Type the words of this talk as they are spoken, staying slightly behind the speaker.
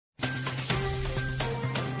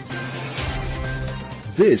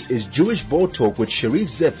This is Jewish Board Talk with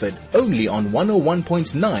Cherise Zefford, only on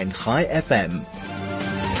 101.9 High FM.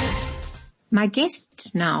 My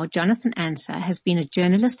guest now, Jonathan Ancer, has been a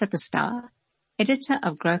journalist at The Star, editor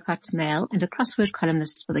of Grocot's Mail, and a crossword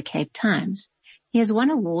columnist for the Cape Times. He has won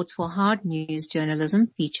awards for hard news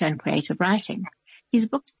journalism, feature and creative writing. His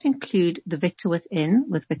books include The Victor Within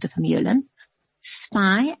with Victor Vermeulen,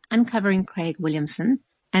 Spy, Uncovering Craig Williamson,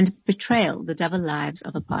 and Betrayal, The Double Lives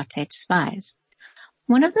of Apartheid Spies.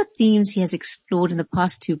 One of the themes he has explored in the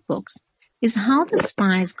past two books is how the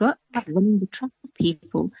spies go about winning the trust of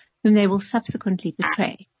people whom they will subsequently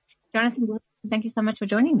betray. Jonathan, thank you so much for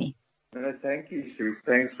joining me. Thank you, Cherise.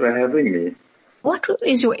 Thanks for having me. What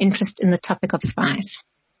is your interest in the topic of spies?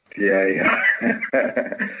 Yeah.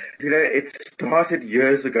 It started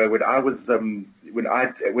years ago when I was when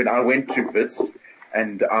I went to WITS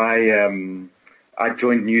and I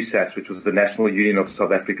joined NUSAS, which was the National Union of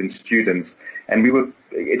South African Students, and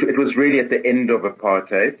it was really at the end of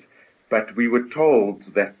apartheid, but we were told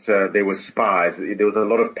that there were spies. There was a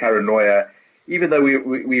lot of paranoia, even though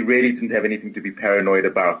we really didn't have anything to be paranoid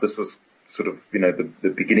about. This was sort of,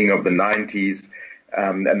 the beginning of the 90s,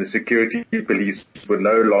 and the security police were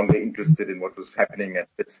no longer interested in what was happening at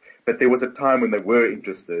WITS. But there was a time when they were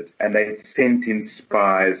interested, and they sent in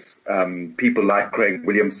spies, people like Craig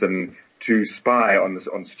Williamson, to spy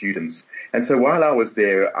on students. And so while I was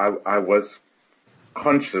there, I was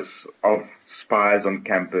conscious of spies on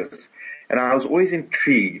campus, and I was always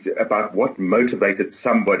intrigued about what motivated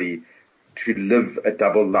somebody to live a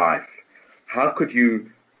double life. How could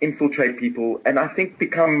you infiltrate people and I think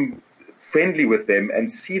become friendly with them and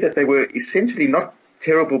see that they were essentially not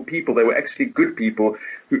terrible people, they were actually good people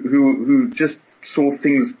who just saw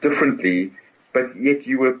things differently, but yet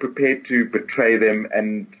you were prepared to betray them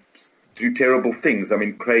and do terrible things. I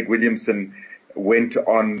mean, Craig Williamson went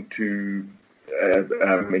on to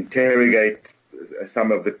interrogate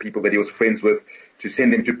some of the people that he was friends with, to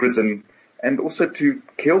send them to prison, and also to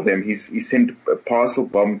kill them. He sent a parcel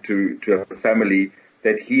bomb to a family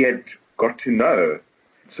that he had got to know.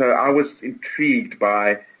 So I was intrigued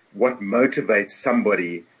by what motivates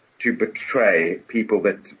somebody to betray people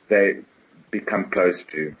that they become close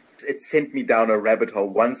to. It sent me down a rabbit hole.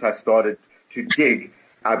 Once I started to dig,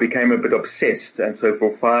 I became a bit obsessed, and so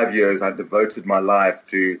for 5 years I devoted my life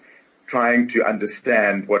to trying to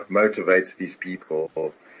understand what motivates these people.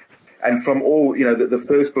 And from all, the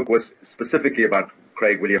first book was specifically about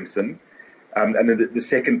Craig Williamson, and then the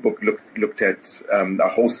second book looked at a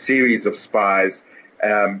whole series of spies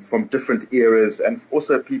from different eras, and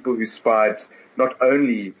also people who spied not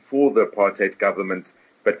only for the apartheid government,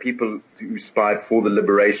 but people who spied for the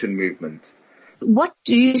liberation movement. What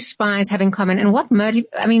do spies have in common, and what motive?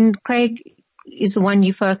 I mean, Craig is the one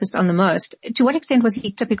you focused on the most. To what extent was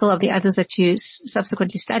he typical of the others that you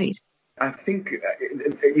subsequently studied? I think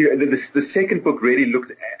the second book really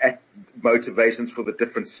looked at motivations for the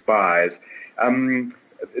different spies.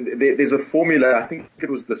 There's a formula, I think it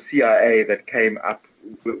was the CIA that came up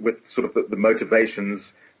with sort of the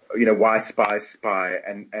motivations, why spies spy,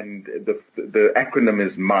 and the acronym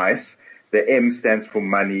is MICE. The M stands for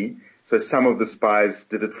money. So some of the spies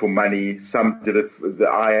did it for money, some did it for the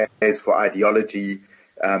I is for ideology,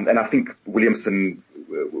 and I think Williamson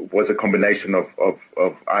was a combination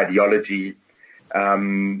of ideology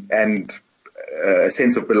and a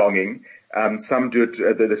sense of belonging. Some do it,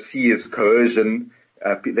 the C is coercion.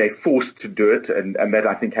 They're forced to do it, and that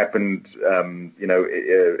I think happened.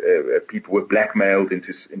 People were blackmailed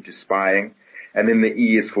into spying, and then the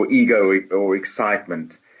E is for ego or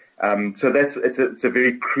excitement. So it's a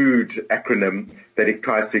very crude acronym that it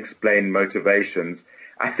tries to explain motivations.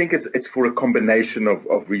 I think it's for a combination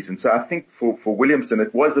of reasons. So I think for Williamson,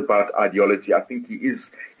 it was about ideology. I think he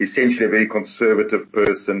is essentially a very conservative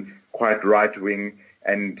person, quite right wing,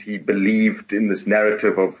 and he believed in this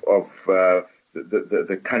narrative of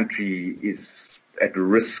the country is at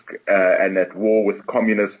risk and at war with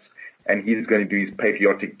communists, and he's going to do his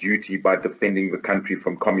patriotic duty by defending the country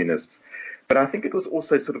from communists. But I think it was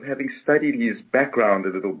also sort of, having studied his background a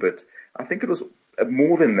little bit, I think it was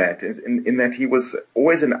more than that, in that he was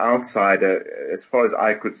always an outsider as far as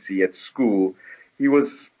I could see at school. He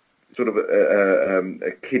was sort of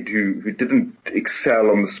a kid who didn't excel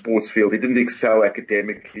on the sports field. He didn't excel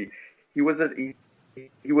academically. He was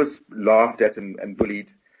laughed at and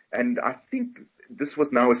bullied. And I think this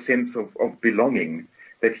was now a sense of belonging,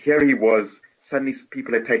 that here he was, suddenly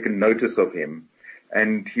people had taken notice of him,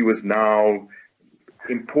 and he was now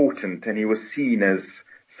important, and he was seen as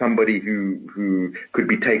somebody who could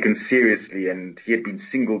be taken seriously, and he had been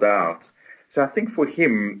singled out. So I think for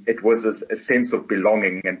him, it was a sense of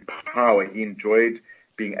belonging and power. He enjoyed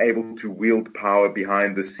being able to wield power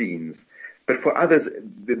behind the scenes. But for others,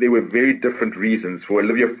 there were very different reasons. For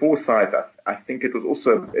Olivia Forsyth, I think it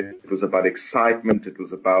was about excitement. It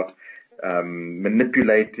was about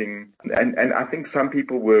manipulating, and I think some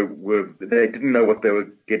people they didn't know what they were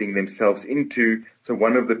getting themselves into. So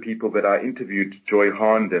one of the people that I interviewed, Joy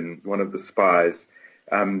Harnden, one of the spies,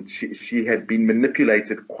 she had been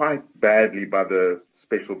manipulated quite badly by the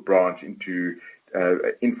special branch into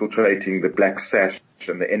infiltrating the Black Sash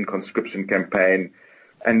and the End Conscription campaign.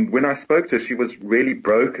 And when I spoke to her, she was really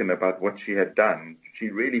broken about what she had done. She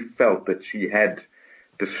really felt that she had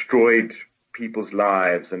destroyed people's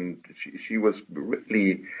lives, and she was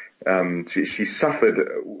really, she suffered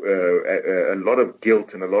a lot of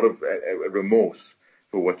guilt and a lot of remorse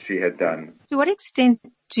for what she had done. To what extent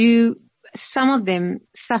do some of them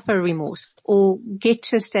suffer remorse or get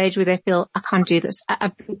to a stage where they feel, I can't do this.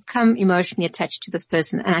 I've become emotionally attached to this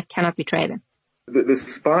person and I cannot betray them? The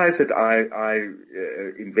spies that I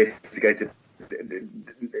investigated,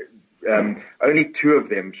 only 2 of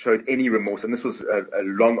them showed any remorse, and this was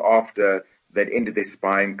long after they'd ended their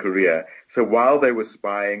spying career. So while they were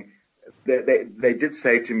spying, they did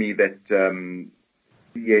say to me that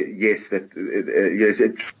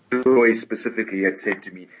Joy specifically had said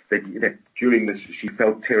to me that during this she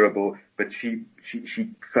felt terrible, but she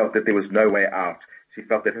felt that there was no way out. She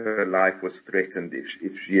felt that her life was threatened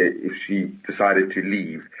if she decided to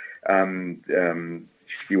leave.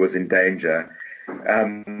 She was in danger,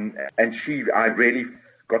 and I really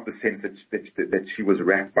got the sense that she was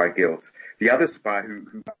racked by guilt. The other spy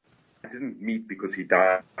who I didn't meet because he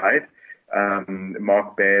died,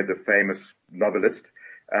 Mark Baer, the famous novelist,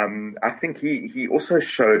 I think he also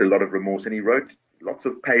showed a lot of remorse, and he wrote lots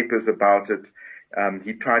of papers about it.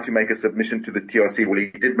 He tried to make a submission to the TRC. Well,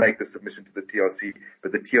 he did make the submission to the TRC,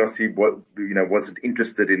 but the TRC wasn't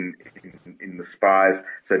interested in the spies,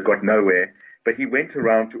 so it got nowhere. But he went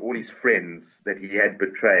around to all his friends that he had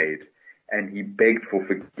betrayed, and he begged for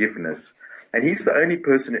forgiveness. And he's the only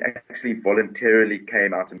person who actually voluntarily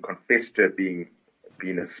came out and confessed to being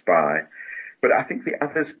a spy. But I think the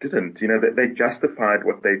others didn't. They justified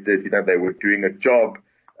what they did. They were doing a job.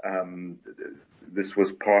 This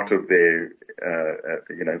was part of their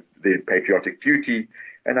patriotic duty.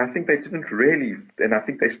 And I think they didn't really, and I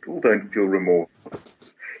think they still don't feel remorse.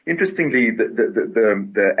 Interestingly,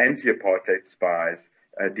 the anti-apartheid spies,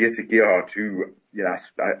 Dieter Gerhardt, who,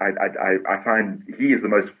 I find he is the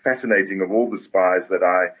most fascinating of all the spies that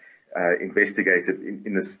I investigated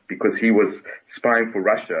in this, because he was spying for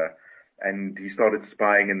Russia, and he started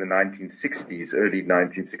spying in the 1960s, early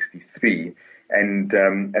 1963. And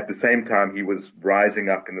at the same time, he was rising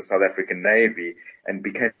up in the South African Navy and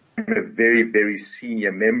became a very, very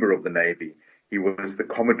senior member of the Navy. He was the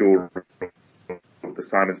Commodore of the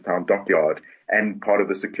Simonstown Dockyard and part of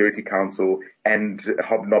the Security Council and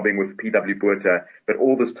hobnobbing with P.W. Botha. But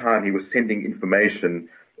all this time, he was sending information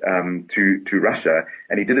to Russia,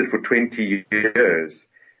 and he did it for 20 years.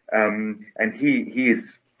 And he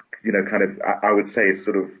is, kind of, I would say,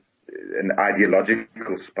 sort of an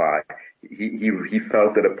ideological spy. He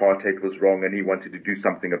felt that apartheid was wrong and he wanted to do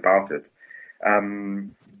something about it.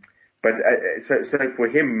 So for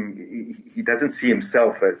him, he doesn't see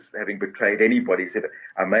himself as having betrayed anybody. He said,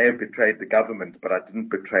 I may have betrayed the government, but I didn't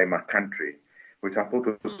betray my country, which I thought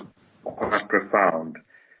was quite profound.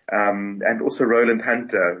 And also Roland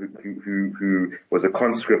Hunter, who was a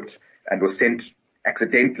conscript and was sent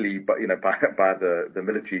accidentally, by the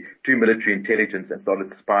military to military intelligence and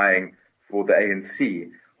started spying for the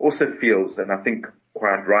ANC, also feels, and I think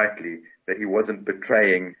quite rightly, that he wasn't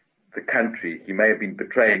betraying the country. He may have been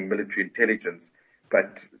betraying military intelligence,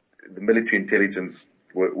 but the military intelligence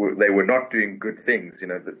they were not doing good things.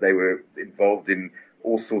 That they were involved in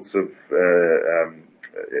all sorts of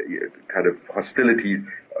kind of hostilities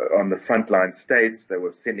on the frontline states. They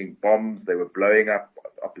were sending bombs. They were blowing up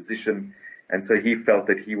opposition. And so he felt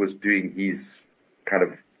that he was doing his kind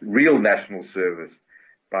of real national service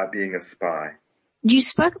by being a spy. You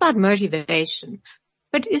spoke about motivation,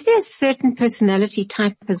 but is there a certain personality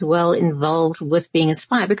type as well involved with being a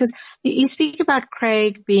spy? Because you speak about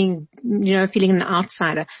Craig being, feeling an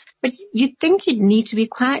outsider, but you'd think you'd need to be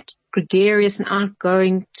quite gregarious and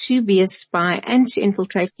outgoing to be a spy and to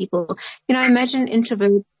infiltrate people. I imagine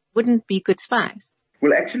introverts wouldn't be good spies.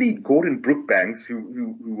 Well, actually, Gordon Brookbanks,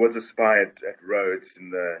 who was a spy at Rhodes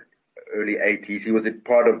in the early 80s, he was a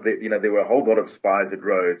part of there were a whole lot of spies at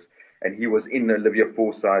Rhodes, and he was in Olivia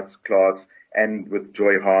Forsyth's class and with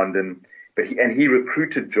Joy Harnden, but he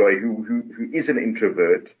recruited Joy, who is an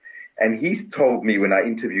introvert, and he's told me when I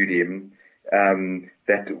interviewed him,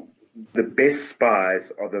 that the best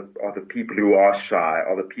spies are the people who are shy,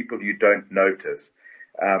 are the people you don't notice,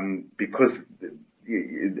 because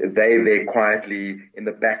they're there quietly in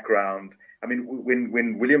the background. I mean,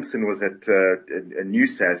 when Williamson was at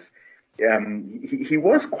NewSAS, he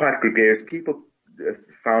was quite gregarious. People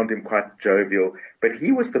found him quite jovial, but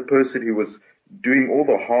he was the person who was doing all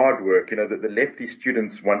the hard work. You know, the lefty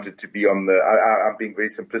students wanted to be on I'm being very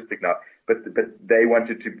simplistic now, but they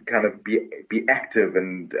wanted to kind of be active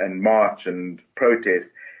and march and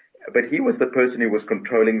protest. But he was the person who was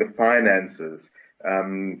controlling the finances.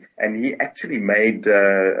 And he actually made,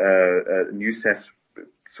 NewSAS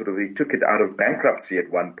he took it out of bankruptcy at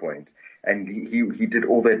one point. And he did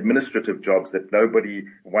all the administrative jobs that nobody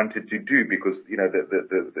wanted to do because, you know,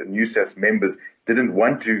 the NewSAS members didn't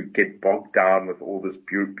want to get bogged down with all this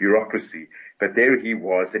bureaucracy. But there he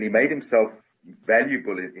was, and he made himself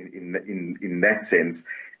valuable in that sense.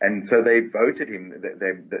 And so they voted him.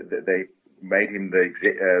 They made him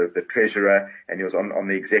the treasurer, and he was on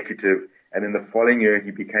the executive. And then the following year,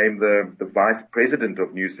 he became the vice president of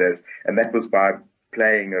NewSAS, and that was by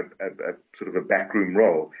playing a sort of a backroom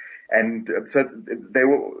role. And so they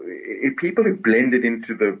were people who blended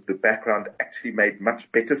into the background actually made much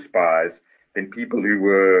better spies than people who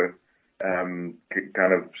were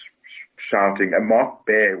kind of shouting. And Mark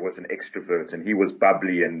Baer was an extrovert, and he was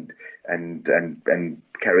bubbly and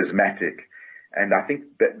charismatic. And I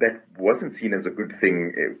think that wasn't seen as a good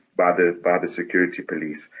thing by the security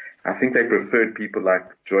police. I think they preferred people like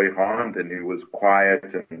Joy Harnden, who was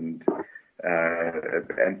quiet and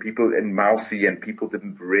people and mousy, and people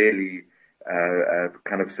didn't really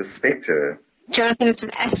kind of suspect her. Jonathan, it's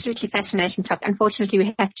an absolutely fascinating topic. Unfortunately,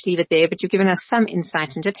 we have to leave it there, but you've given us some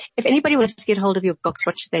insight into it. If anybody wants to get hold of your books,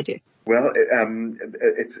 what should they do? Well,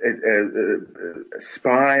 it's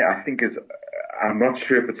Spy, I think, is. I'm not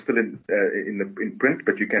sure if it's still in print,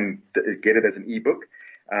 but you can get it as an ebook.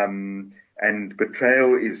 And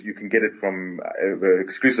Betrayal you can get it from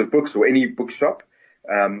Exclusive Books or any bookshop.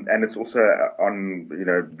 And it's also on,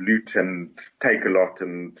 Loot and Take a Lot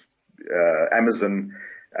and Amazon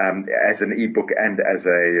as an ebook and as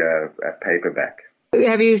a paperback.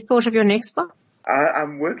 Have you thought of your next book?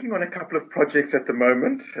 I'm working on a couple of projects at the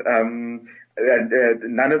moment, and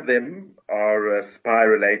none of them are spy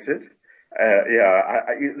related.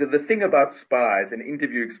 The thing about spies and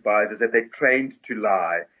interviewing spies is that they're trained to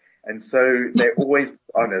lie, and so they're always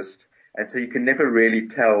honest, and so you can never really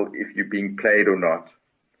tell if you're being played or not.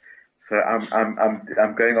 So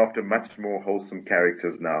I'm going after much more wholesome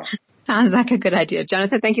characters now. Sounds like a good idea.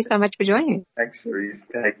 Jonathan, thank you so much for joining me. Thanks, Cherise.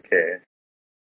 Take care.